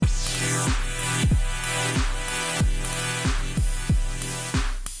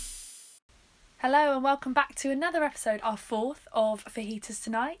Hello and welcome back to another episode, our fourth of Fajitas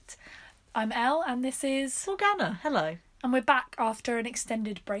Tonight. I'm Elle and this is Morgana. Hello. And we're back after an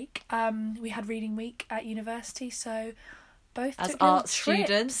extended break. We had reading week at university, so both as took art little trips.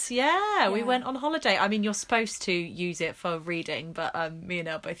 students. Yeah, we went on holiday. I mean, you're supposed to use it for reading, but me and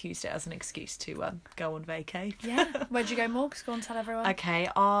Elle both used it as an excuse to go on vacay. Yeah. Where'd you go, Morgs? Go on, tell everyone. Okay,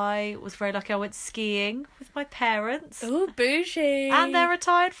 I was very lucky. I went skiing with my parents. Ooh, bougie. And their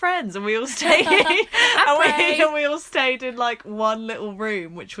retired friends, and we all stayed and we all stayed in like one little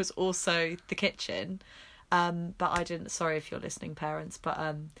room, which was also the kitchen. But I didn't. Sorry if you're listening, parents, but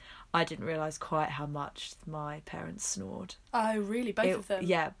I didn't realise quite how much my parents snored. Oh, really? Both of them?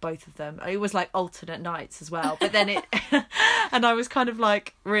 Yeah, both of them. It was like alternate nights as well. But then and I was kind of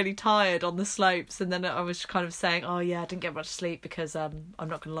like really tired on the slopes. And then I was kind of saying, oh yeah, I didn't get much sleep because I'm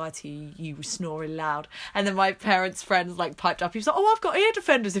not going to lie to you, you were snoring loud. And then my parents' friends like piped up. He was like, oh, I've got ear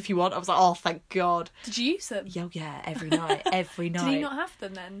defenders if you want. I was like, oh, thank God. Did you use them? Yeah, every night, every night. Did he not have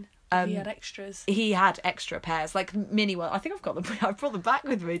them then? He had extras. He had extra pairs, like mini ones. I think I've got them. I brought them back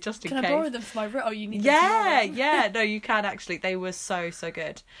with me just in case. Can I borrow them for my room? Oh, you need them. Yeah. No, you can actually. They were so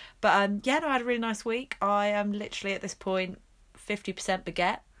good. But no, I had a really nice week. I am literally at this point 50%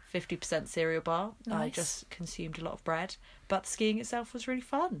 baguette, 50% cereal bar. Nice. I just consumed a lot of bread. But skiing itself was really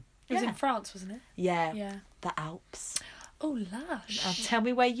fun. It was in France, wasn't it? Yeah. The Alps. Oh, lush. Tell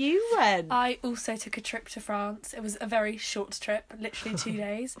me where you went. I also took a trip to France. It was a very short trip, literally 2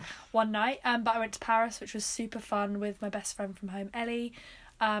 days, one night. But I went to Paris, which was super fun with my best friend from home, Ellie.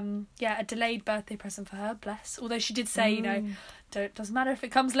 A delayed birthday present for her, bless. Although she did say, doesn't matter if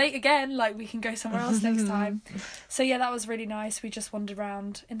it comes late again, like we can go somewhere else next time. So yeah, that was really nice. We just wandered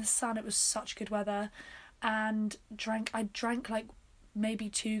around in the sun. It was such good weather. And I drank like maybe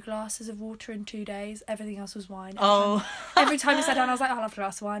 2 glasses of water in 2 days. Everything else was wine. Every time I sat down I was like, I'll have a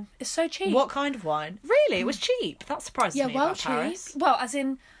glass of wine. It's so cheap. What kind of wine? Really? It was cheap? That surprised me about cheap. Paris. Well, as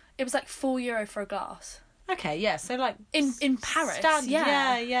in it was like €4 for a glass. Okay, yeah, so like in Paris,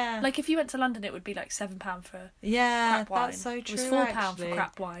 yeah. Like if you went to London, it would be like £7 for crap wine. That's so true. It was £4 for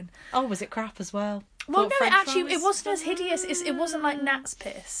crap wine. Oh, was it crap as well? Well, no, it wasn't as hideous. It wasn't like gnat's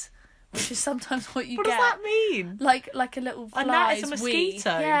piss, which is sometimes what you get. What does that mean? Like a little fly's a gnat is a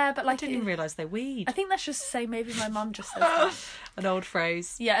mosquito. Wee. Yeah, but like I didn't realise they weed. I think that's just to say maybe my mum just says that. An old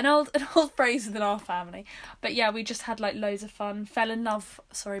phrase. Yeah, an old phrase within our family. But yeah, we just had like loads of fun. Fell in love,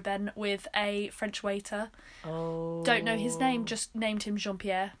 sorry Ben, with a French waiter. Oh. Don't know his name, just named him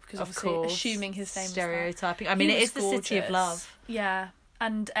Jean-Pierre because obviously assuming his name stereotyping. Was I mean, it is the city of love. Yeah.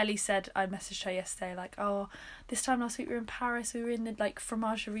 And Ellie said, I messaged her yesterday, like, oh, this time last week we were in Paris, we were in the, like,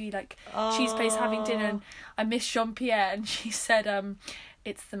 fromagerie, like, cheese place having dinner, and I miss Jean-Pierre, and she said,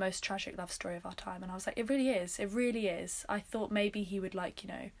 it's the most tragic love story of our time, and I was like, it really is. I thought maybe he would, like,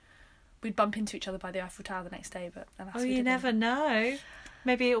 we'd bump into each other by the Eiffel Tower the next day, but alas, we you didn't. never know.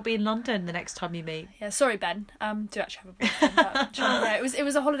 Maybe it'll be in London the next time you meet. Yeah, sorry Ben. Do actually have a boyfriend. But yeah, it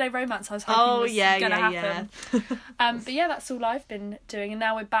was a holiday romance. I was hoping was gonna happen. But yeah, that's all I've been doing, and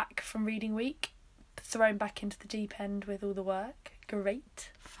now we're back from reading week, thrown back into the deep end with all the work.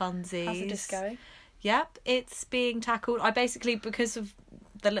 Great. Funsies. How's the disc going? Yep, it's being tackled. I basically, because of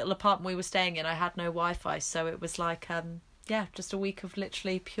the little apartment we were staying in, I had no Wi-Fi, so it was like just a week of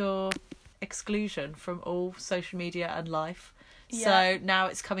literally pure exclusion from all social media and life. So now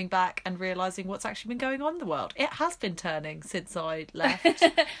it's coming back and realising what's actually been going on in the world. It has been turning since I left.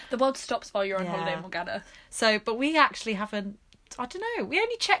 The world stops while you're on holiday, Morgana. So, but we actually haven't, I don't know, we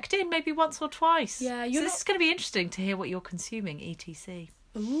only checked in maybe once or twice. Yeah. So this is going to be interesting to hear what you're consuming, etc.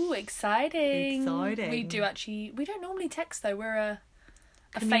 Ooh, exciting. We don't normally text though, we're a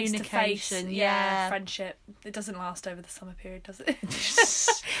face-to-face friendship. It doesn't last over the summer period, does it?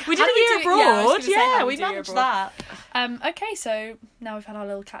 We did a year abroad. Yeah, we managed that. Okay, so now we've had our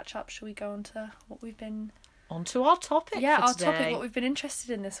little catch-up. Shall we go on to what we've been... On to our topic for our today. topic, what we've been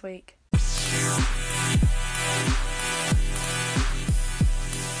interested in this week.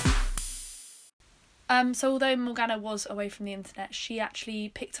 So although Morgana was away from the internet, she actually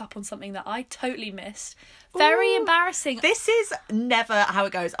picked up on something that I totally missed. Very embarrassing. This is never how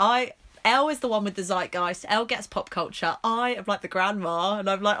it goes. Elle is the one with the zeitgeist. Elle gets pop culture. I am like the grandma, and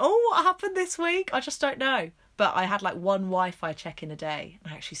I'm like, oh, what happened this week? I just don't know. But I had like one Wi-Fi check in a day,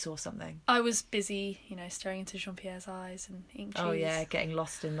 and I actually saw something. I was busy, staring into Jean-Pierre's eyes and eating cheese. Oh yeah, getting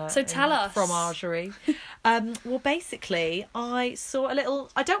lost in that. So tell us. Fromagerie. Well, basically, I saw a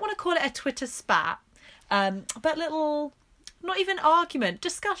little, I don't want to call it a Twitter spat, but little, not even argument,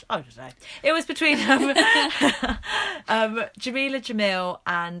 discussion. I don't know. It was between Jameela Jamil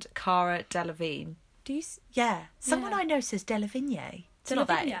and Cara Delevingne. Someone I know says Delevingne. It's not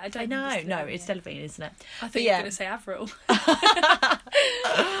that. Delavigne? I don't know. think it's No, Delavigne. it's Delavigne, isn't it? I But think yeah. you're going to say Avril.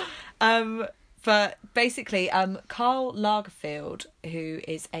 But basically, Karl Lagerfeld, who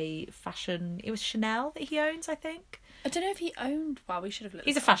is it was Chanel that he owns, I think. I don't know if he owned... Well, we should have looked.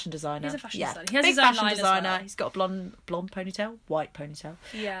 He's a fashion designer. He's a fashion yeah. designer. He has Big his own fashion line as designer. well. He's got a blonde ponytail, white ponytail.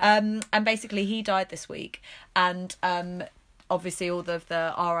 Yeah. And basically he died this week, and obviously all of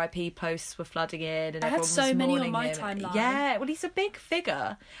the RIP posts were flooding in, and I had everyone so was many on mourning my him. timeline. Yeah, well, he's a big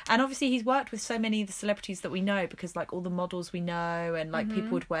figure, and obviously he's worked with so many of the celebrities that we know, because like all the models we know, and like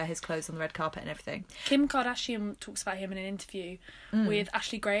people would wear his clothes on the red carpet and everything. Kim Kardashian talks about him in an interview with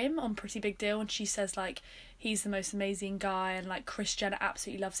Ashley Graham on Pretty Big Deal, and she says like he's the most amazing guy, and like Kris Jenner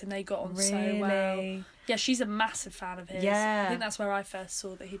absolutely loves him. They got on so well. Really? Yeah, she's a massive fan of his. Yeah. I think that's where I first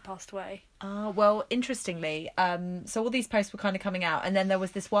saw that he passed away. Well, interestingly, so all these posts were kind of coming out, and then there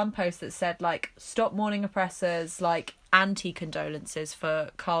was this one post that said like, "Stop mourning oppressors," like anti-condolences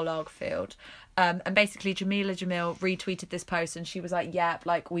for Karl Lagerfeld. And basically Jamila Jamil retweeted this post, and she was like, "Yep,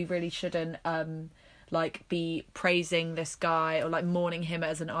 like we really shouldn't like be praising this guy or like mourning him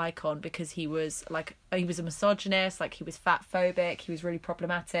as an icon, because he was a misogynist, like he was fat phobic, he was really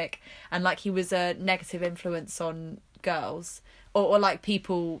problematic, and like he was a negative influence on girls or like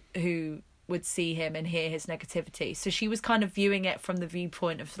people who would see him and hear his negativity." So she was kind of viewing it from the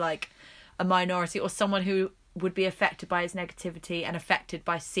viewpoint of like a minority or someone who would be affected by his negativity and affected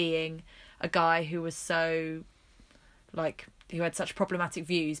by seeing a guy who was so like who had such problematic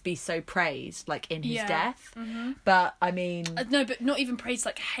views be so praised like in his death. But I mean No, but not even praised,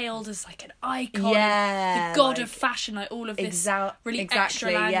 like hailed as like an icon, yeah, the god like, of fashion, like all of this really exactly,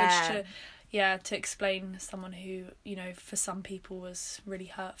 extra language yeah. to explain someone who, you know, for some people was really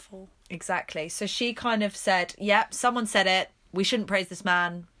hurtful. Exactly. So she kind of said, yep, someone said it, we shouldn't praise this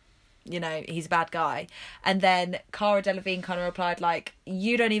man, you know, he's a bad guy. And then Cara Delevingne kind of replied like,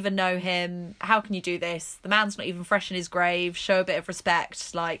 you don't even know him, how can you do this? The man's not even fresh in his grave, show a bit of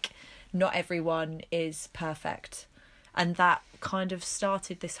respect, like not everyone is perfect. And that kind of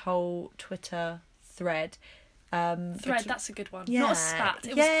started this whole Twitter thread. That's a good one. Yeah. Not a spat.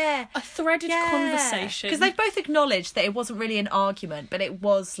 It was a threaded conversation. Because they both acknowledged that it wasn't really an argument, but it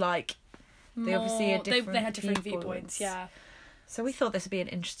was like they obviously had they different had different viewpoints. Yeah. So we thought this would be an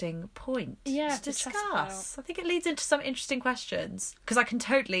interesting point to to discuss. I think it leads into some interesting questions, because I can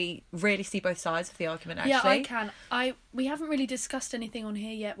totally really see both sides of the argument, actually. Yeah, I can. We haven't really discussed anything on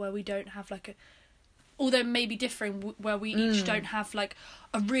here yet where we don't have like a, although maybe differing, where we each don't have like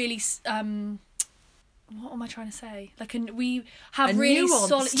a really what am I trying to say? Like, we have really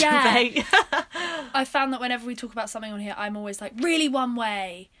solid. Yeah, debate. I found that whenever we talk about something on here, I'm always like really one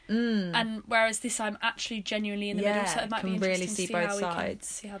way, and whereas this, I'm actually genuinely in the middle. So it might be interesting really to see see both how sides.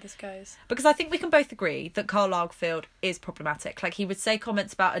 see how this goes. Because I think we can both agree that Karl Lagerfeld is problematic. Like, he would say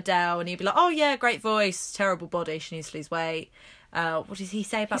comments about Adele, and he'd be like, "Oh yeah, great voice, terrible body, she needs to lose weight." What did he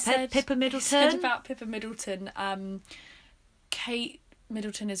say about Pippa Middleton? He said about Pippa Middleton, Kate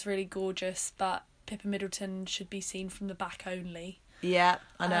Middleton is really gorgeous, but Pippa Middleton should be seen from the back only. Yeah,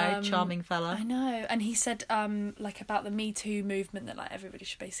 I know, charming fella. I know, and he said like about the Me Too movement, that like everybody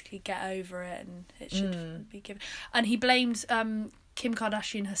should basically get over it and it should be given. And he blamed Kim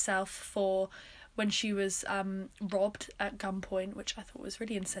Kardashian herself for when she was robbed at gunpoint, which I thought was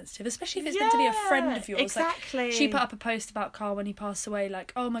really insensitive, especially if it's meant to be a friend of yours. Exactly. Like, she put up a post about Karl when he passed away,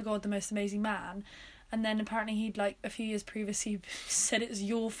 like, "Oh my god, the most amazing man," and then apparently he'd like a few years previously said it was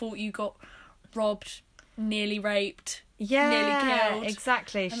your fault you got robbed, nearly raped, nearly killed.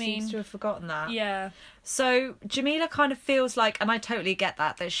 Exactly. She seems to have forgotten that. Yeah. So Jamila kind of feels like, and I totally get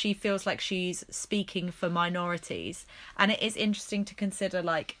that she feels like she's speaking for minorities. And it is interesting to consider,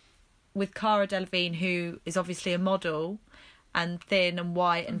 like, with Cara Delevingne, who is obviously a model and thin and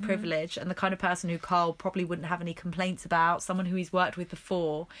white and privileged, and the kind of person who Karl probably wouldn't have any complaints about, someone who he's worked with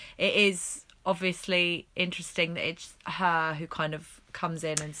before, it is obviously interesting that it's her who kind of comes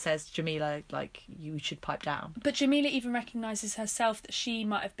in and says, "Jamila, like, you should pipe down." But Jamila even recognises herself that she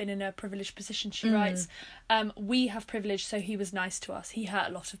might have been in a privileged position. She writes, "We have privilege, so he was nice to us. He hurt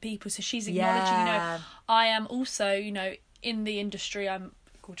a lot of people." So she's acknowledging, you know, I am also, you know, in the industry, I'm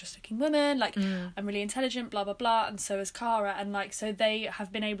a gorgeous looking woman, like, I'm really intelligent, blah, blah, blah, and so is Cara. And, like, so they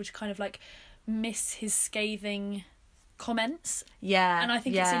have been able to kind of, like, miss his scathing comments. Yeah. And I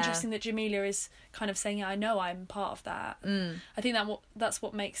think it's interesting that Jamila is kind of saying, "Yeah, I know I'm part of that." I think that's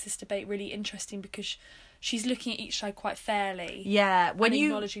what makes this debate really interesting, because she's looking at each side quite fairly. Yeah, when you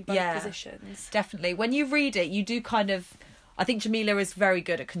acknowledging both positions. Definitely. When you read it, you do kind of, I think Jamila is very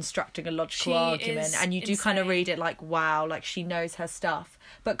good at constructing a logical argument, and you do kind of read it like, wow, like she knows her stuff.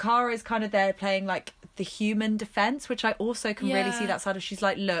 But Cara is kind of there playing like the human defense, which I also can really see that side of. She's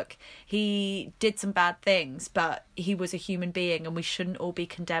like, look, he did some bad things, but he was a human being, and we shouldn't all be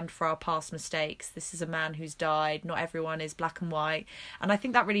condemned for our past mistakes. This is a man who's died. Not everyone is black and white. And I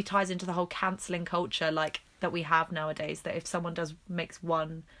think that really ties into the whole cancelling culture, like, that we have nowadays, that if someone makes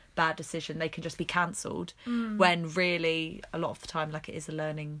one bad decision, they can just be cancelled, when really a lot of the time, like, it is a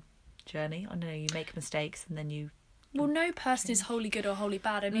learning journey. I know you make mistakes and then you... Well, no person is wholly good or wholly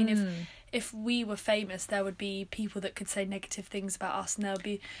bad. I mean, if we were famous, there would be people that could say negative things about us, and there would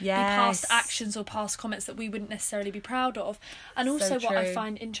be past actions or past comments that we wouldn't necessarily be proud of. And also what I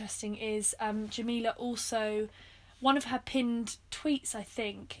find interesting is Jamila also, one of her pinned tweets, I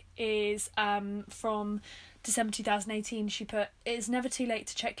think, is from December 2018. She put, "It's never too late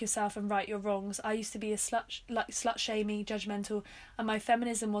to check yourself and right your wrongs. I used to be a slut-shamey, judgmental, and my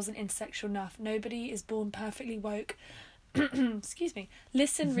feminism wasn't intersectional enough. Nobody is born perfectly woke." Excuse me.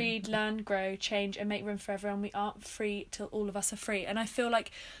 Listen, read, learn, grow, change, and make room for everyone. We aren't free till all of us are free. And I feel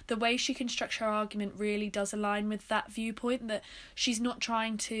like the way she constructs her argument really does align with that viewpoint, that she's not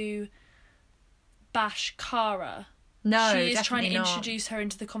trying to bash Cara. No, she is trying to not. introduce her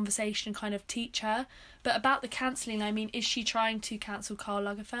into the conversation and kind of teach her. But about the cancelling, I mean, is she trying to cancel Karl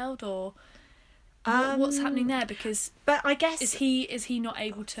Lagerfeld, or what's happening there? Because, but I guess, is he not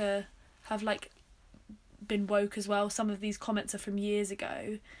able to have, like, been woke as well? Some of these comments are from years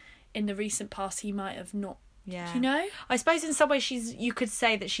ago. In the recent past, he might have not. Yeah. Do you know? I suppose in some ways you could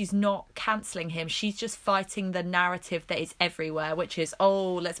say that she's not cancelling him. She's just fighting the narrative that is everywhere, which is,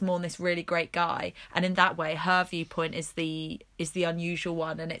 oh, let's mourn this really great guy. And in that way, her viewpoint is the unusual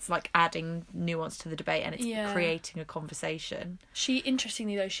one, and it's like adding nuance to the debate, and it's creating a conversation.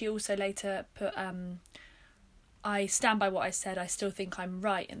 Interestingly though, she also later put, "I stand by what I said. I still think I'm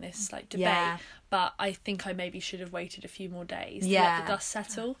right in this debate, but I think I maybe should have waited a few more days to let the dust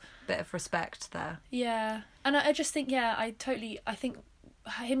settle." Bit of respect there. Yeah, and I just think I think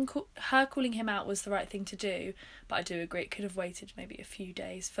her calling him out was the right thing to do, but I do agree it could have waited maybe a few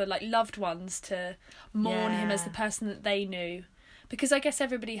days for loved ones to mourn him as the person that they knew, because I guess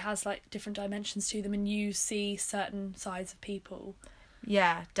everybody has different dimensions to them, and you see certain sides of people.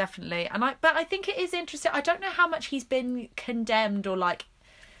 Yeah, definitely. And I think it is interesting. I don't know how much he's been condemned, or like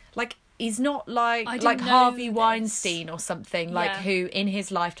he's not like Harvey Weinstein or something, who in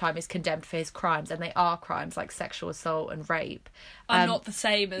his lifetime is condemned for his crimes, and they are crimes like sexual assault and rape. Are not the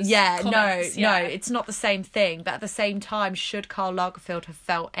same as comments. No, it's not the same thing. But at the same time, should Karl Lagerfeld have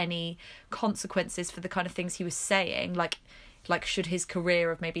felt any consequences for the kind of things he was saying? Like should his career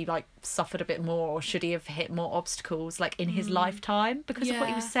have maybe suffered a bit more, or should he have hit more obstacles in his lifetime because of what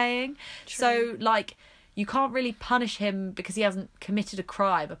he was saying? True. So you can't really punish him because he hasn't committed a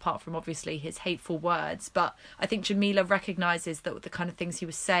crime, apart from obviously his hateful words. But I think Jamila recognises that the kind of things he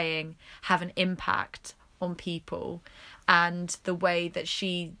was saying have an impact on people, and the way that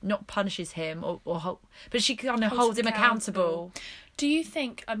she not punishes him but she kind of holds him accountable. Do you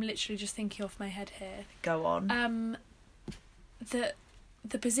think, I'm literally just thinking off my head here, go on,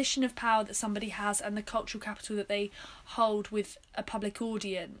 the position of power that somebody has and the cultural capital that they hold with a public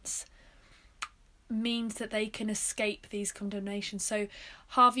audience means that they can escape these condemnations? So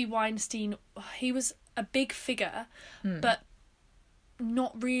Harvey Weinstein, he was a big figure, but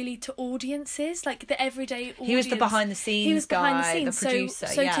not really to audiences, the everyday audience. He was the behind the scenes guy, the producer.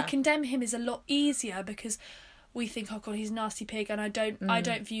 So to condemn him is a lot easier, because we think, oh God, he's a nasty pig, and I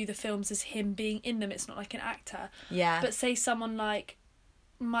don't view the films as him being in them. It's not like an actor. Yeah. But say someone like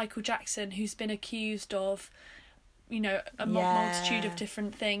Michael Jackson, who's been accused of, a multitude of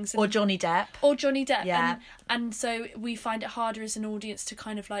different things, or Johnny Depp. Yeah. And so we find it harder as an audience to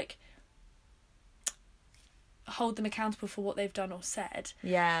kind of hold them accountable for what they've done or said.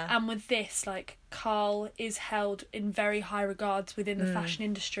 Yeah. And with this, Karl is held in very high regards within the fashion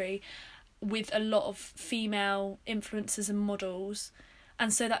industry, with a lot of female influencers and models,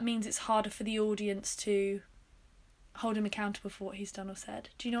 and so that means it's harder for the audience to hold him accountable for what he's done or said.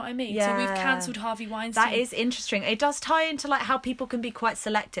 Do you know what I mean? Yeah. So we've cancelled Harvey Weinstein. That is interesting. It does tie into how people can be quite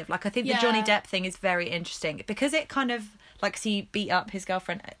selective. I think the Johnny Depp thing is very interesting, because it kind of he beat up his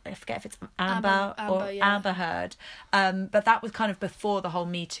girlfriend. I forget if it's Amber Heard. But that was kind of before the whole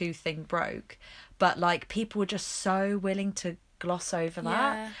Me Too thing broke. But people were just so willing to gloss over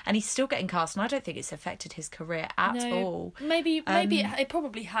that, and he's still getting cast, and I don't think it's affected his career at all. Maybe it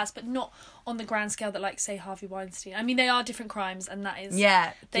probably has, but not on the grand scale that say Harvey Weinstein. I mean, they are different crimes, and that is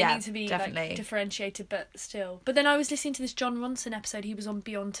they need to be differentiated, but still. But then I was listening to this Jon Ronson episode. He was on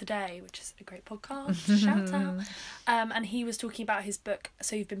Beyond Today, which is a great podcast. Shout out. And he was talking about his book,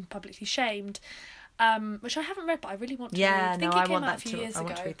 So You've Been Publicly Shamed, which I haven't read, but I really want to read. I think it came out a few years ago. I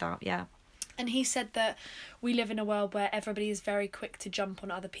want to read that. Yeah. And he said that we live in a world where everybody is very quick to jump on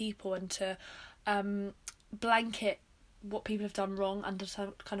other people and to blanket what people have done wrong under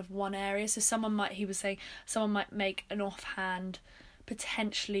some kind of one area. So someone might make an offhand,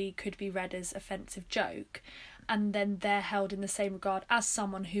 potentially could be read as offensive joke, and then they're held in the same regard as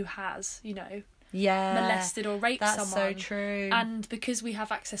someone who has, molested or raped someone. That's so true. And because we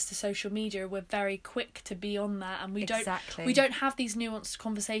have access to social media, we're very quick to be on that, and we don't have these nuanced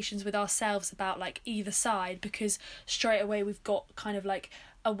conversations with ourselves about like either side, because straight away we've got kind of like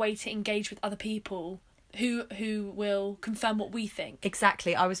a way to engage with other people who will confirm what we think.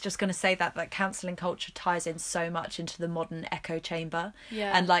 Exactly. I was just going to say that cancelling culture ties in so much into the modern echo chamber.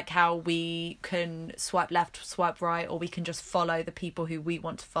 Yeah. And like how we can swipe left, swipe right, or we can just follow the people who we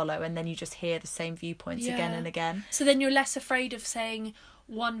want to follow, and then you just hear the same viewpoints again and again. So then you're less afraid of saying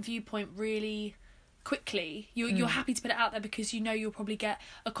one viewpoint really quickly. You're happy to put it out there because you'll probably get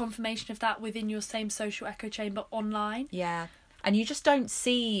a confirmation of that within your same social echo chamber online. Yeah. And you just don't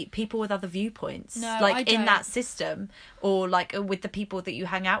see people with other viewpoints, no, in that system, or like with the people that you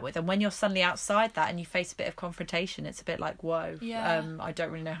hang out with. And when you're suddenly outside that and you face a bit of confrontation, it's a bit like, whoa, I don't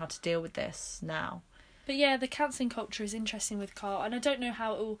really know how to deal with this now. But yeah, the cancelling culture is interesting with Carl, and I don't know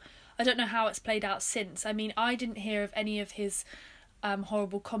how it's played out since. I mean, I didn't hear of any of his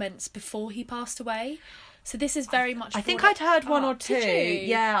horrible comments before he passed away. So this is very much. I think I'd heard one or two. Did you?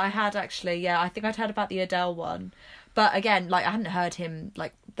 Yeah, I had actually. Yeah, I think I'd heard about the Adele one. But again, like, I hadn't heard him,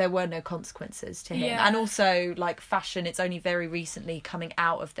 like, there were no consequences to him. Yeah. And also, like, fashion, it's only very recently coming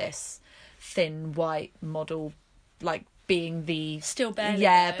out of this thin, white model, like, being the... Still barely.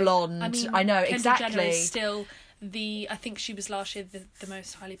 Yeah, though. blonde. I mean, I know, Kendall exactly. Jenner is still I think she was last year the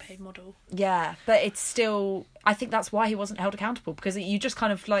most highly paid model. Yeah, but it's still... I think that's why he wasn't held accountable, because you just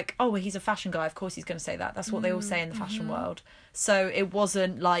kind of like, oh, well, he's a fashion guy, of course he's going to say that. That's what they all say in the fashion world. So it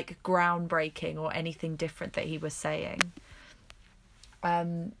wasn't like groundbreaking or anything different that he was saying.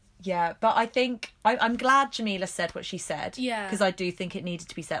 Yeah, but I think I'm glad Jameela said what she said. Yeah. Because I do think it needed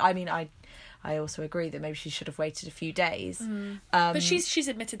to be said. I mean, I also agree that maybe she should have waited a few days. But she's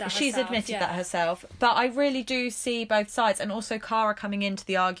admitted that herself. She's admitted that herself. But I really do see both sides. And also Cara coming into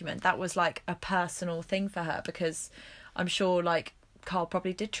the argument, that was like a personal thing for her, because I'm sure like Carl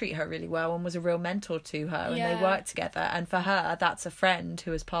probably did treat her really well and was a real mentor to her, and they worked together. And for her, that's a friend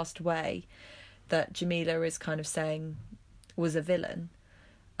who has passed away that Jameela is kind of saying was a villain.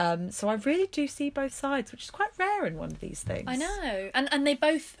 So I really do see both sides, which is quite rare in one of these things. I know, and they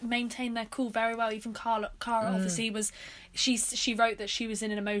both maintain their cool very well. Even Cara obviously was. She wrote that she was in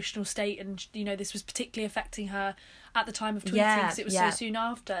an emotional state, and this was particularly affecting her at the time of tweeting because it was so soon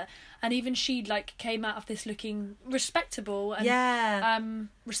after. And even she like came out of this looking respectable and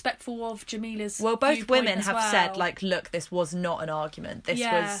respectful of Jameela's. Well, both women as have well. said like, look, this was not an argument. This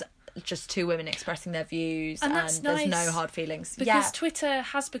was just two women expressing their views, and that's there's nice, no hard feelings. Because Twitter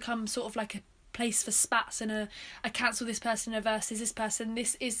has become sort of like a place for spats and a cancel this person versus this person.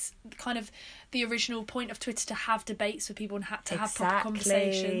 This is kind of the original point of Twitter, to have debates with people and to have proper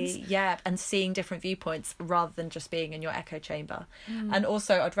conversations. Yeah, and seeing different viewpoints rather than just being in your echo chamber. And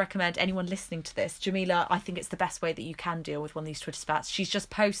also I'd recommend anyone listening to this, Jameela, I think it's the best way that you can deal with one of these Twitter spats. She's just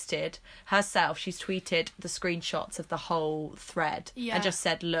posted herself, she's tweeted the screenshots of the whole thread and just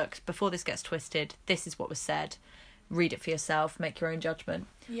said, look, before this gets twisted, this is what was said, read it for yourself, make your own judgment,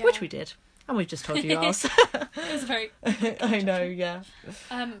 which we did. And we've just told you ours. It was very... I know, yeah.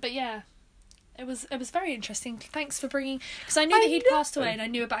 But yeah, it was very interesting. Thanks for bringing... Because I knew that he'd passed away and I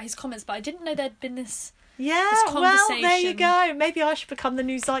knew about his comments, but I didn't know there'd been this conversation. Well, there you go. Maybe I should become the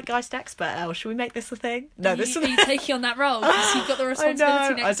new zeitgeist expert, Elle. Should we make this a thing? No, are you taking on that role? Because you've got the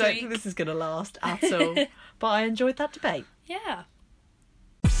responsibility next week. I don't think this is going to last at all. But I enjoyed that debate. Yeah.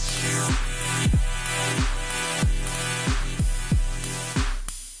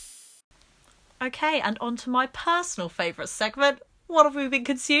 Okay, and on to my personal favourite segment. What have we been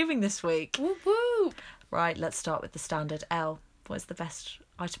consuming this week? Whoop whoop. Right, let's start with the standard. Elle, what is the best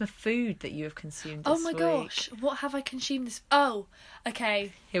item of food that you have consumed this week? Oh my gosh, what have I consumed this... Oh,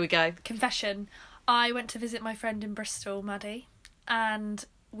 okay. Here we go. Confession. I went to visit my friend in Bristol, Maddie, and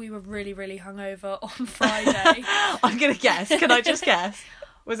we were really, really hungover on Friday. I'm going to guess. Can I just guess?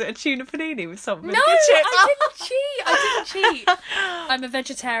 Was it a tuna panini with something? No, I didn't cheat. I'm a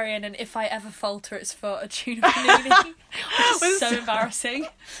vegetarian, and if I ever falter, it's for a tuna panini, which is so embarrassing.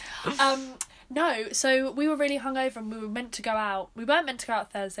 No, so we were really hungover, and we were meant to go out. We weren't meant to go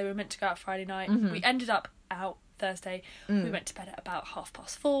out Thursday. We were meant to go out Friday night. Mm-hmm. We ended up out Thursday. We went to bed at about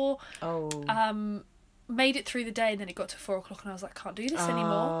 4:30. Oh. Made it through the day, and then it got to 4:00, and I was like, can't do this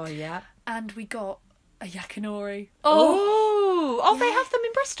anymore. Oh, yeah. And we got a yakinori. Oh, Oh, they have them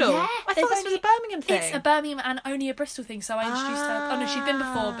in Bristol. Yeah, I thought this was a Birmingham thing. It's a Birmingham and only a Bristol thing. So I introduced her. Oh no, she'd been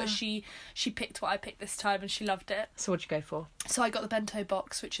before, but she picked what I picked this time, and she loved it. So what'd you go for? So I got the bento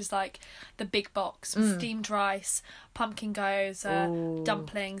box, which is like the big box with steamed rice, pumpkin gyoza,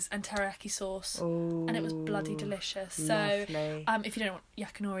 dumplings, and teriyaki sauce, and it was bloody delicious. Lovely. So, if you don't know what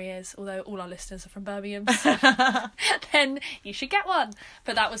yakinori is, although all our listeners are from Birmingham, so then you should get one.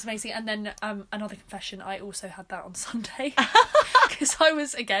 But that was amazing. And then another confession: I also had that on Sunday because I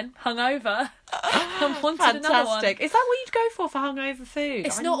was again hungover and wanted another one. Is that what you'd go for hungover food?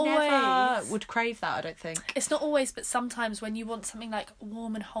 It's not never always. Would crave that. I don't think It's not always, but sometimes when you want something like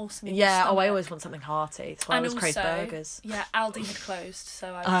warm and wholesome. In yeah. your stomach. I always want something hearty. That's why I always crave burgers. Yeah, Aldi had closed,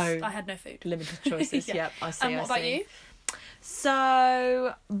 so I had no food. Limited choices. Yeah. Yep, I see. And what about you?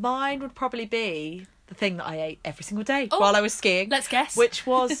 So mine would probably be the thing that I ate every single day while I was skiing. Let's guess. Which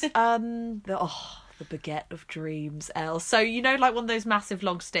was the baguette of dreams, Elle. So you know, like one of those massive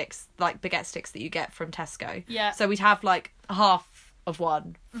long sticks, like baguette sticks that you get from Tesco. Yeah. So we'd have like half of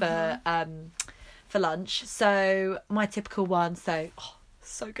one for lunch. So my typical one. So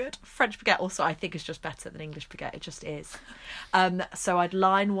good. French baguette also I think is just better than English baguette. It just is. So I'd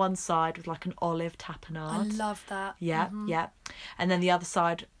line one side with like an olive tapenade. I love that. Yeah, yeah. And then the other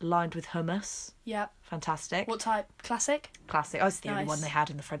side lined with hummus. Yeah. Fantastic. What type? Classic? Classic. Oh, it's the only Nice. one they had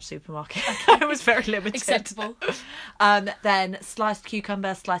in the French supermarket. It was very limited. Acceptable. Then sliced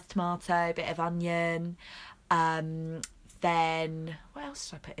cucumber, sliced tomato, bit of onion. Then what else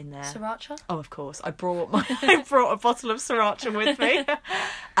did I put in there? Sriracha? Oh, of course. I brought a bottle of sriracha with me.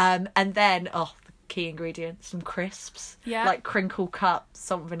 And then the key ingredient, some crisps. Yeah. Like crinkle cut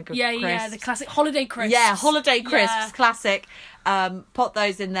salt and vinegar Yeah, crisps. yeah, the classic holiday crisps. Yeah, holiday crisps, Yeah. classic. Put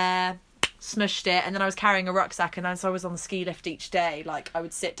those in there, smushed it, and then I was carrying a rucksack, and as I was on the ski lift each day, like I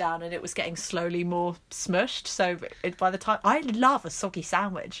would sit down and it was getting slowly more smushed. So by the time I love a soggy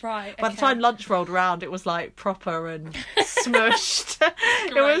sandwich, Right, by the okay. time lunch rolled around, it was like proper and smushed.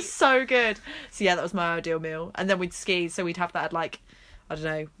 It Great. was so good. So yeah, that was my ideal meal. And then we'd ski, so we'd have that at like, I don't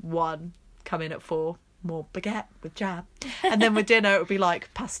know, 1, come in at 4. More baguette with jam, and then with dinner it would be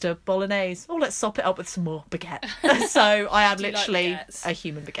like pasta bolognese. Oh, let's sop it up with some more baguette. So I am Do you like literally baguettes? a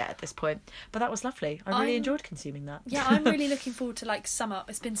human baguette at this point. But that was lovely. I really enjoyed consuming that. Yeah, I'm really looking forward to like summer.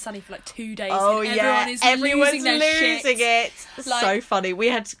 It's been sunny for like 2 days. Oh and yeah, everyone's losing their losing shit. it. Like- So funny. We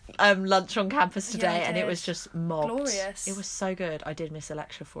had lunch on campus Yeah, today, I and it did. was just mobbed. Glorious. It was so good. I did miss a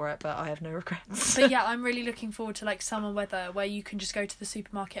lecture for it, but I have no regrets. But yeah, I'm really looking forward to like summer weather where you can just go to the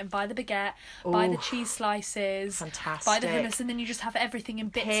supermarket and buy the baguette, buy the Ooh. cheese slices, Fantastic. buy the hummus, and then you just have everything in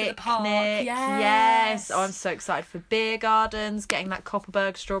bits at the park. Picnic, Yes. Oh, I'm so excited for beer gardens, getting that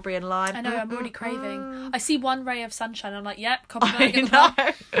Copperberg strawberry and lime. I know, I'm already Mm. craving. I see one ray of sunshine, I'm like, yep, I Copperberg at the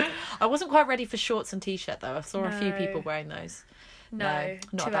park. know. I wasn't quite ready for shorts and t-shirt though. I saw a few No. people wearing those. No,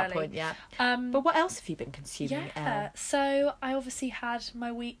 not too at that early. point yet. But But what else have you been consuming, yeah, so I obviously had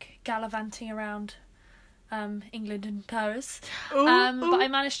my week gallivanting around England and Paris. Ooh, But ooh. I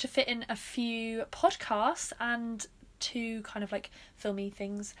managed to fit in a few podcasts and 2 kind of like filmy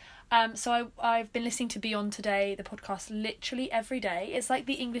things. So I've been listening to Beyond Today, the podcast, literally every day. It's like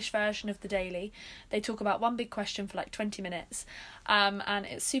the English version of The Daily. They talk about one big question for like 20 minutes. And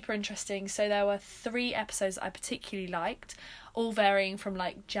it's super interesting. So there were 3 episodes I particularly liked, all varying from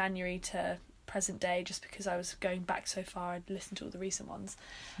like January to present day, just because I was going back so far. I'd listened to all the recent ones.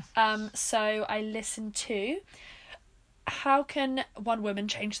 So I listened to How Can One Woman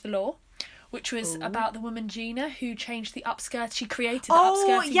Change the Law, which was about the woman Gina who changed the upskirt. She created the Oh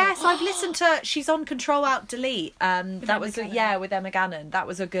upskirting yes, law. I've listened to. She's on Control Alt Delete. That Emma was Gannon. with Emma Gannon. That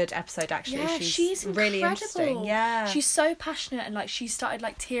was a good episode actually. Yeah, she's really incredible. interesting. Yeah, She's so passionate, and like she started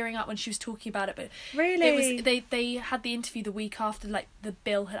like tearing up when she was talking about it. But really. it was they had the interview the week after like the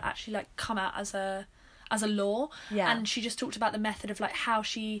bill had actually like come out as a law. Yeah. And she just talked about the method of like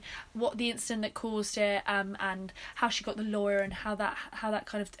what the incident that caused it, and how she got the lawyer, and how that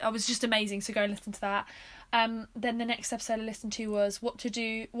kind of, it was just amazing. So go and listen to that. Then the next episode I listened to was what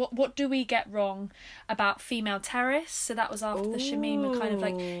do we get wrong about female terrorists. So that was after the Shamima kind of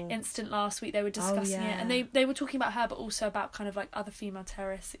like incident last week. They were discussing it, and they were talking about her, but also about kind of like other female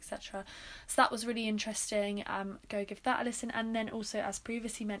terrorists, etc. So that was really interesting. Go give that a listen. And then also, as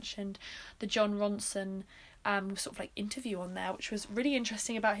previously mentioned, the John Ronson sort of like interview on there, which was really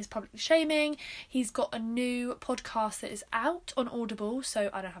interesting about his public shaming. He's got a new podcast that is out on Audible, so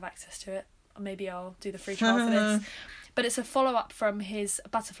I don't have access to it. Maybe I'll do the free trial for this. But it's a follow-up from his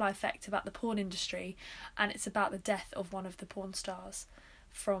Butterfly Effect about the porn industry, and it's about the death of one of the porn stars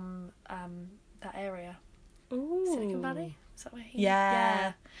from that area. Ooh. Silicon Valley? Is that where he...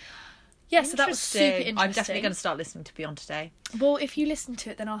 Yeah. Yeah, so that was super interesting. I'm definitely going to start listening to Beyond Today. Well, if you listen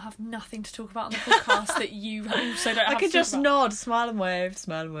to it, then I'll have nothing to talk about on the podcast that you also don't have I could to just talk about. nod, smile and wave.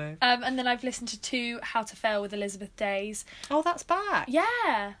 And then I've listened to 2 How to Fail with Elizabeth Days. Oh, that's back.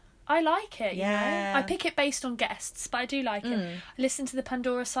 Yeah, I like it. Yeah. You know? I pick it based on guests, but I do like it. I listened to the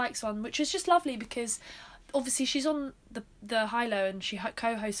Pandora Sykes one, which was just lovely because obviously she's on the High Low and she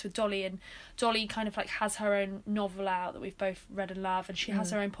co-hosts with Dolly, and Dolly kind of like has her own novel out that we've both read and love, and she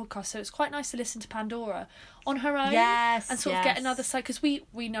has her own podcast, so it's quite nice to listen to Pandora on her own. Yes, and sort of get another side, because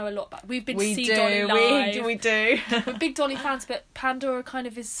we know a lot about, we've been to see do, Dolly live. we do. We're big Dolly fans, but Pandora kind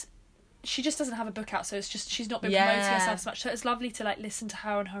of is, she just doesn't have a book out, so it's just, she's not been promoting herself so much, so it's lovely to like listen to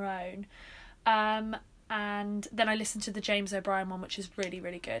her on her own. And then I listened to the James O'Brien one, which is really,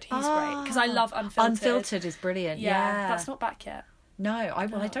 really good. He's great, because I love Unfiltered. Unfiltered is brilliant. Yeah, that's not back yet. No, I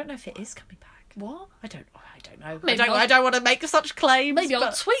don't know if it is coming back. What? I don't know. Maybe I don't want to make such claims. Maybe I'll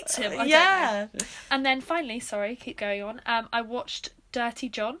but... tweet him. I don't know. And then finally, sorry, keep going on. I watched Dirty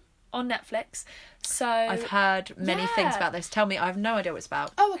John on Netflix. So I've heard many things about this. Tell me, I have no idea what it's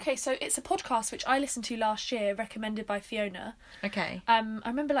about. Oh, okay. So it's a podcast which I listened to last year, recommended by Fiona. Okay. I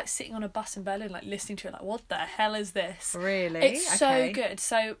remember like sitting on a bus in Berlin, like listening to it, like what the hell is this? Really? It's so good.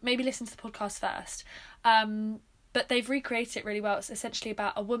 So maybe listen to the podcast first. But they've recreated it really well. It's essentially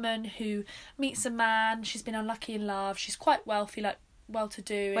about a woman who meets a man. She's been unlucky in love. She's quite wealthy, like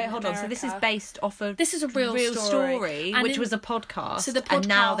well-to-do. Wait, hold on. So this is based off of this is a real story, which was a podcast. So the podcast, and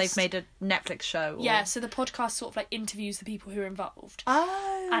now they've made a Netflix show. Or... Yeah. So the podcast sort of like interviews the people who are involved.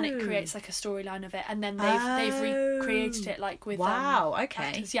 Oh. And it creates like a storyline of it, and then they've recreated it like with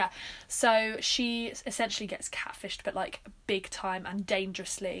actors. Yeah. So she essentially gets catfished, but like big time and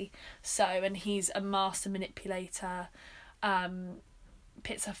dangerously. So, and he's a master manipulator.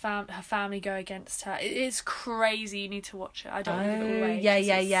 Pits her family go against her. It's crazy. You need to watch it. I don't want to give it all away.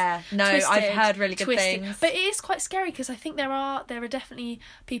 Yeah. No, twisted, I've heard really good things. But it is quite scary, because I think there are definitely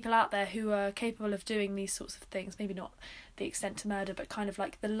people out there who are capable of doing these sorts of things. Maybe not the extent to murder, but kind of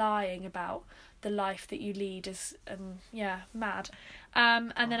like the lying about the life that you lead is mad.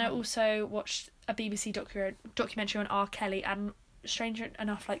 And then I also watched a BBC documentary on R. Kelly, and stranger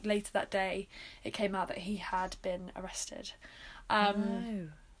enough, like later that day it came out that he had been arrested.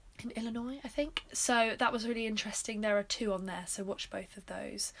 In Illinois, I think. So that was really interesting. There are 2 on there, so watch both of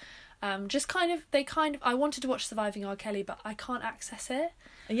those. I wanted to watch Surviving R. Kelly, but I can't access it.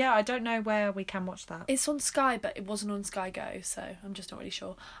 Yeah, I don't know where we can watch that. It's on Sky, but it wasn't on Sky Go, so I'm just not really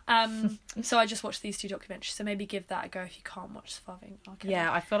sure. So I just watched these 2 documentaries, so maybe give that a go if you can't watch Surviving R. Kelly.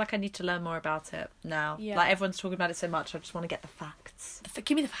 Yeah, I feel like I need to learn more about it now. Yeah. Like, everyone's talking about it so much, I just want to get the facts.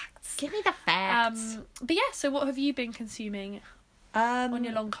 Give me the facts. Give me the facts. But yeah, so what have you been consuming on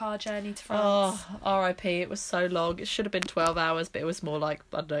your long car journey to France? Oh, R.I.P. It was so long. It should have been 12 hours, but it was more like,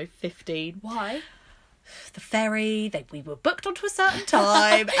 I don't know, 15. Why? The ferry, we were booked onto a certain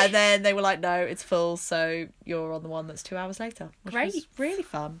time, and then they were like, no, it's full, so you're on the one that's 2 hours later. Which was really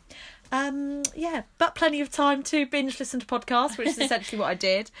fun. But plenty of time to binge listen to podcasts, which is essentially what I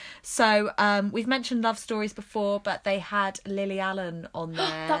did. So we've mentioned Love Stories before, but they had Lily Allen on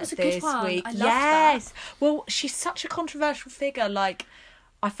there that was a good one. week. I loved that. Well, she's such a controversial figure. Like,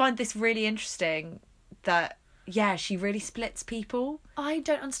 I find this really interesting that she really splits people. I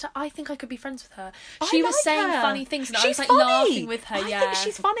don't understand. I think I could be friends with her. She was saying funny things, and I was like funny. laughing with her. I think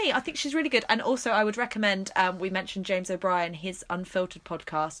she's funny. I think she's really good. And also, I would recommend. We mentioned James O'Brien, his Unfiltered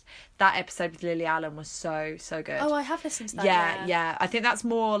podcast. That episode with Lily Allen was so good. Oh, I have listened to that. Yeah. I think that's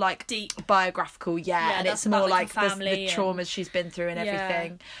more like deep, biographical. Yeah, and it's more like the traumas she's been through and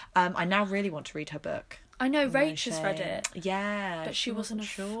everything. I now really want to read her book. I know Rach has read it. Yeah. But she wasn't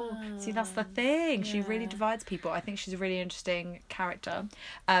sure. See, that's the thing. Yeah. She really divides people. I think she's a really interesting character.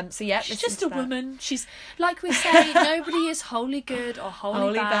 She's just a woman. She's, like we say, nobody is wholly good or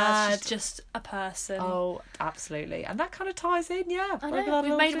wholly bad. She's just a person. Oh, absolutely. And that kind of ties in, yeah. I know.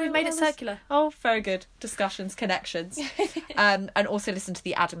 We've made it circular. Oh, very good. Discussions, connections. And also listen to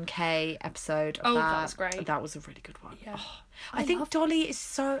the Adam Kay episode of that. That was great. That was a really good one. Yeah. Oh, I think Dolly is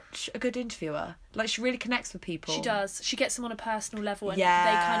such a good interviewer. Like, she really connects with people. She does. She gets them on a personal level, and they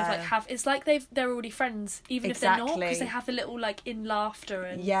kind of like have. It's like they're already friends, even if they're not, because they have the little like in laughter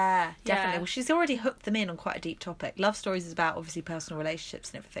and. Yeah, definitely. Well, she's already hooked them in on quite a deep topic. Love Stories is about obviously personal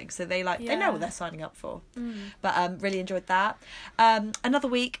relationships and everything, so they know what they're signing up for. But really enjoyed that. Another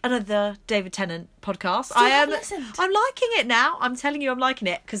week, another David Tennant podcast. I'm liking it now. I'm telling you, I'm liking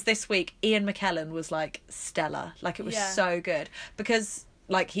it, because this week Ian McKellen was like stellar. Like, it was so good, because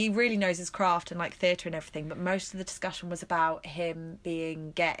like, he really knows his craft and, like, theatre and everything, but most of the discussion was about him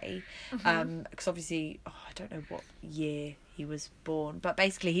being gay. Because obviously, I don't know what year he was born, but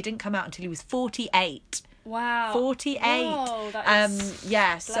basically he didn't come out until he was 48. Wow. 48. Whoa, that is...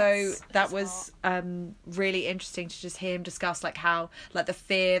 Yeah, so Bless that his was really interesting to just hear him discuss, like, how, like, the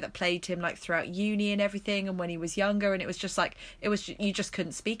fear that plagued him, like, throughout uni and everything, and when he was younger, and it was just like, you just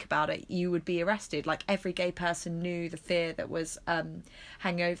couldn't speak about it, you would be arrested. Like, every gay person knew the fear that was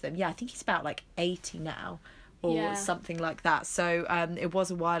hanging over them. Yeah, I think he's about, like, 80 now, or something like that. So it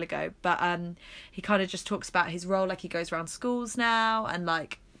was a while ago, but he kind of just talks about his role, like, he goes around schools now and,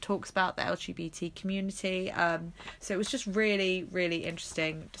 like, talks about the LGBT community. So it was just really, really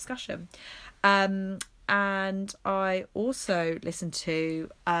interesting discussion. And I also listened to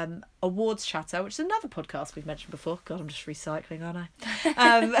Awards Chatter, which is another podcast we've mentioned before. God, I'm just recycling, aren't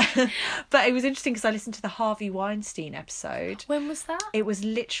I? But it was interesting because I listened to the Harvey Weinstein episode. When was that? It was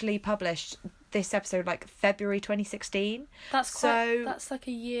literally published, this episode, like February 2016. That's like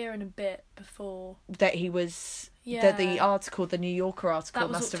a year and a bit before that he was... Yeah. The article, the New Yorker article,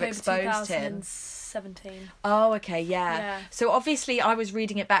 must have exposed him. 2017. Oh, okay, yeah. So obviously I was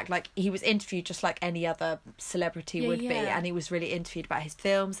reading it back, like, he was interviewed just like any other celebrity would be, and he was really interviewed about his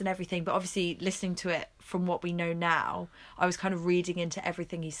films and everything, but obviously listening to it from what we know now, I was kind of reading into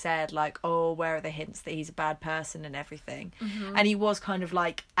everything he said, like, oh, where are the hints that he's a bad person and everything. And he was kind of,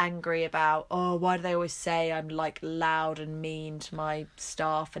 like, angry about, oh, why do they always say I'm, like, loud and mean to my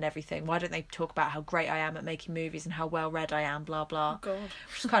staff and everything? Why don't they talk about how great I am at making movies and how well read I am, blah blah. Oh, God.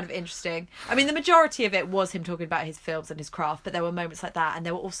 Which is kind of interesting. I mean, the majority of it was him talking about his films and his craft, but there were moments like that, and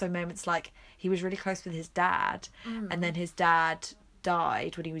there were also moments like he was really close with his dad, and then his dad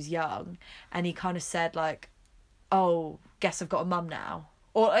died when he was young, and he kind of said, like, oh, guess I've got a mum now,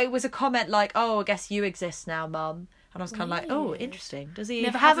 or it was a comment like, oh, I guess you exist now, mum. And I was kind of like, oh, interesting. Does he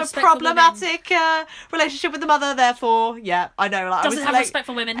Never have a respect for problematic relationship with the mother? Therefore, yeah, I know. Like, Doesn't have respect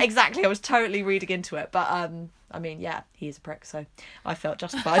for women. Exactly. I was totally reading into it, but I mean, yeah, he is a prick, so I felt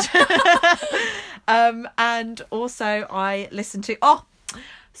justified. And also, I listened to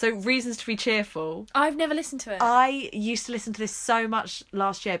so Reasons to Be Cheerful. I've never listened to it. I used to listen to this so much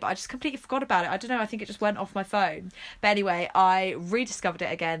last year, but I just completely forgot about it. I don't know, I think it just went off my phone. But anyway, I rediscovered it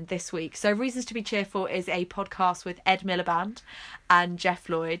again this week. So Reasons to Be Cheerful is a podcast with Ed Miliband and Jeff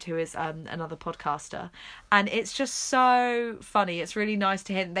Lloyd, who is another podcaster. And it's just so funny. It's really nice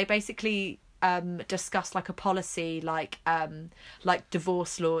to hear. They basically discuss, like, a policy, like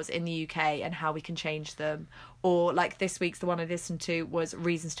divorce laws in the UK and how we can change them. Or, like, this week's, the one I listened to was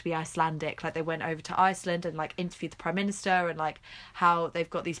Reasons to Be Icelandic. Like, they went over to Iceland and, like, interviewed the Prime Minister, and, like, how they've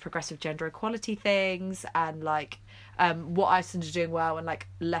got these progressive gender equality things, and, like, what Iceland are doing well, and, like,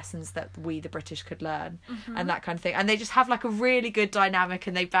 lessons that we, the British, could learn, and that kind of thing. And they just have, like, a really good dynamic,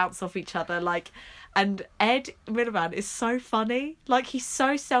 and they bounce off each other, like... And Ed Miliband is so funny. Like, he's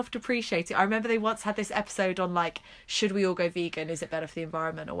so self-depreciating. I remember they once had this episode on, like, should we all go vegan? Is it better for the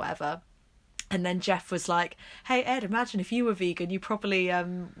environment or whatever? And then Jeff was like, hey, Ed, imagine if you were vegan, you probably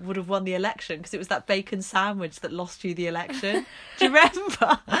would have won the election, because it was that bacon sandwich that lost you the election. Do you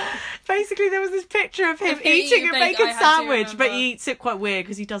remember? Basically, there was this picture of him eating a bacon sandwich, but he eats it quite weird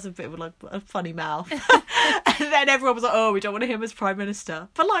because he does a bit of, like, a funny mouth. And then everyone was like, oh, we don't want him as Prime Minister.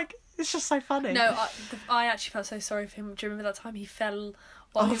 But, like, it's just so funny. No, I actually felt so sorry for him. Do you remember that time he fell...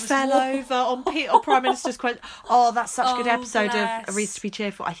 fell over on Prime Minister's question. Oh, that's such a good episode of Reasons to Be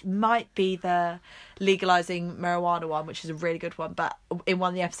Cheerful. It might be the legalising marijuana one, which is a really good one. But in one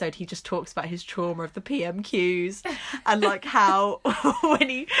of the episode, he just talks about his trauma of the PMQs and, like, how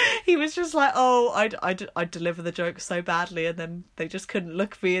when he was just like, oh, I'd deliver the joke so badly, and then they just couldn't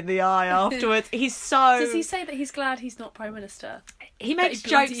look me in the eye afterwards. He's so... Does he say that he's glad he's not Prime Minister? He makes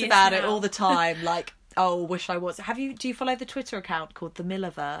jokes about it all the time, like... Oh, wish I was. Do you follow the Twitter account called The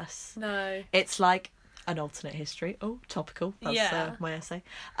Millerverse? No. It's like an alternate history. Oh, topical. That's my essay.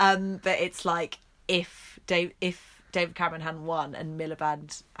 But it's like if David Cameron hadn't won and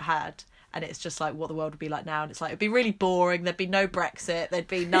Miliband had, and it's just like what the world would be like now, and it's like it'd be really boring. There'd be no Brexit. There'd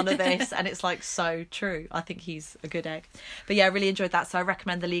be none of this, and it's like so true. I think he's a good egg. But yeah, I really enjoyed that. So I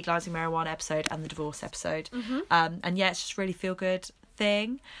recommend the legalising marijuana episode and the divorce episode. And yeah, it's just really feel good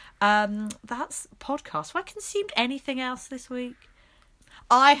thing. That's podcast. Have I consumed anything else this week?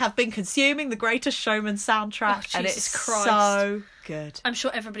 I have been consuming the Greatest Showman soundtrack, and it's so good. I'm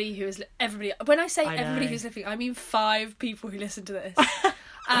sure everybody. When I say everybody who's listening, I mean 5 people who listen to this.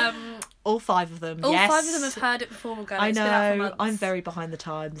 All 5 of them. All yes. 5 of them have heard it before. I know. I'm very behind the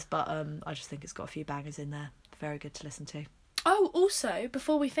times, but I just think it's got a few bangers in there. Very good to listen to. Oh, also,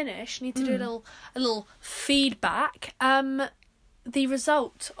 before we finish, need to do a little feedback. the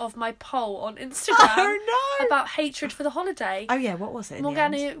result of my poll on Instagram Oh no! about hatred for the holiday. Oh yeah, what was it? In the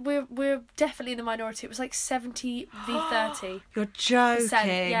Morgana, end? we're definitely in the minority. It was like 70 v 30%. You're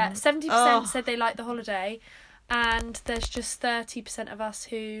joking. Yeah, 70% Oh. said they liked the holiday, and there's just 30% of us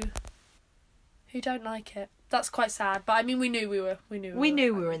who don't like it. That's quite sad, but I mean, we knew we were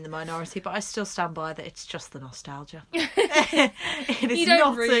in the minority, but I still stand by that it's just the nostalgia. It is You don't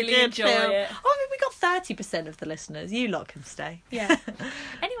not really a good enjoy film. it. Oh, I mean, we got 30% of the listeners. You lot can stay. Yeah.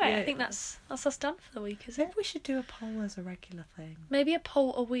 Anyway, Yeah. I think that's us done for the week, is it? Maybe we should do a poll as a regular thing. Maybe a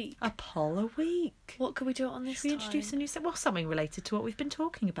poll a week. A poll a week. What could we do on this Should we time? introduce a new set? Well, something related to what we've been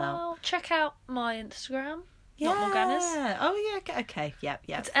talking about. Well, check out my Instagram. Yeah. Not Morgana's. Oh, yeah. Okay. Yep.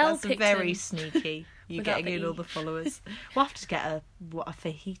 It's Elle That's very Picton. sneaky. You Without getting the in E. all the followers. We'll have to get a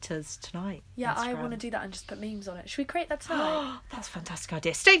fajitas tonight. Yeah, I Instagram. want to do that and just put memes on it. Should we create that tonight? That's a fantastic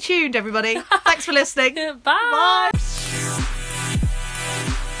idea. Stay tuned, everybody. Thanks for listening. Bye. Bye.